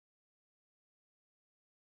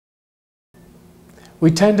We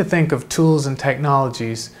tend to think of tools and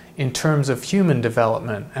technologies in terms of human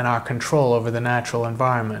development and our control over the natural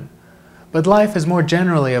environment. But life has more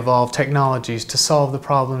generally evolved technologies to solve the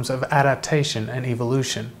problems of adaptation and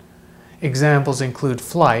evolution. Examples include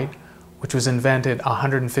flight, which was invented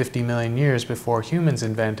 150 million years before humans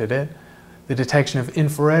invented it, the detection of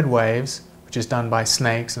infrared waves, which is done by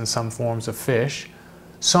snakes and some forms of fish,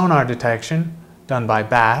 sonar detection, done by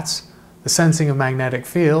bats, the sensing of magnetic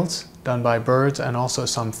fields, done by birds and also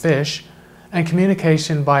some fish, and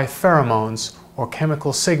communication by pheromones or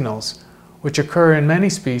chemical signals, which occur in many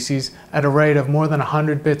species at a rate of more than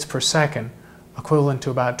 100 bits per second, equivalent to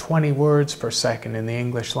about 20 words per second in the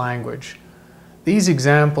English language. These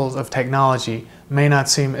examples of technology may not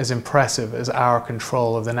seem as impressive as our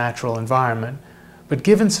control of the natural environment, but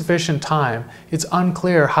given sufficient time, it's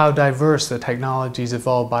unclear how diverse the technologies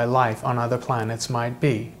evolved by life on other planets might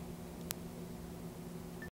be.